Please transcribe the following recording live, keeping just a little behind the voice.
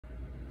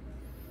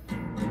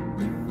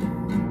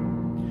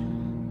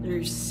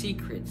There's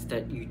secrets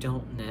that you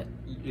don't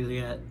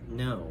yet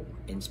know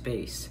in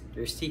space.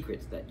 There's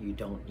secrets that you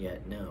don't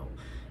yet know.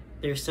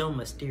 They're so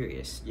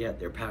mysterious, yet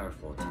they're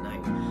powerful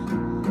tonight.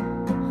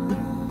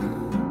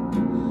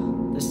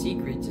 The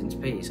secrets in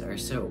space are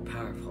so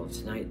powerful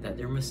tonight that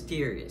they're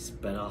mysterious,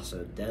 but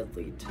also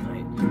deadly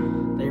tonight.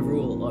 They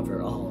rule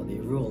over all, they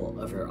rule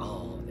over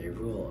all, they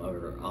rule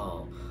over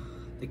all.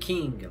 The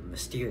king of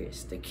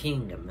mysterious, the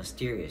king of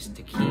mysterious,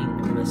 the king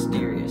of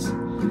mysterious,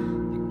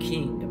 the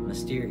king of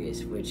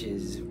mysterious, which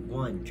is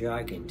one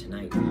dragon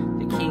tonight.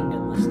 The king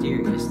of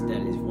mysterious,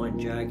 that is one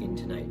dragon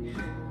tonight.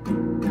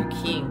 The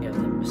king of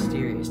the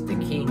mysterious, the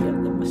king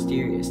of the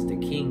mysterious, the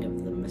king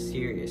of the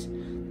mysterious,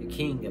 the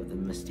king of the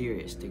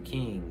mysterious, the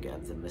king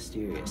of the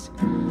mysterious,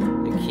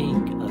 the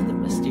king of the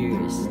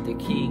mysterious, the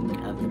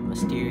king of the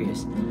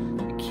mysterious,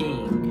 the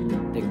king,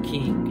 the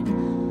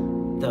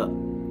king, the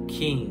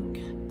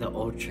king, the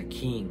ultra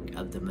king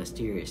of the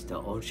mysterious, the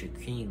ultra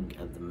king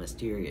of the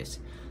mysterious,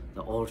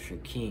 the ultra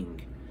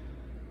king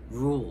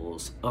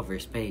rules over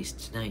space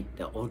tonight,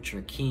 the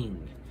ultra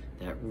king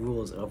that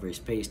rules over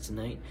space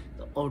tonight,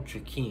 the ultra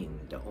king,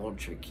 the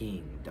ultra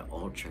king, the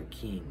ultra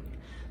king,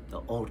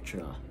 the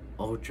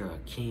ultra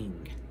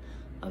king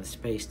of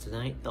space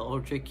tonight, the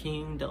ultra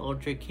king, the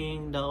ultra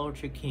king, the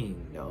ultra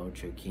king, the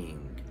ultra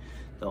king,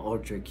 the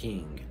ultra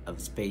king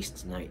of space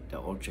tonight, the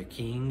ultra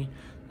king,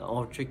 the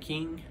ultra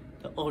king,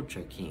 the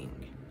ultra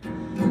king.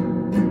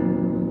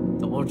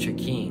 The ultra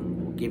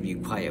king will give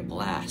you quite a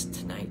blast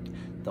tonight.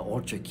 The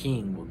ultra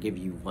king will give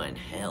you one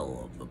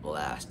hell of a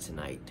blast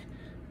tonight.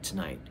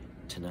 Tonight,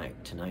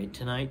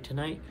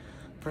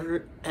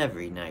 for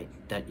every night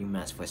that you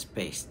mess with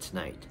space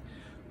tonight.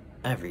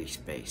 Every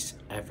space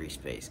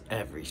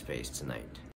tonight.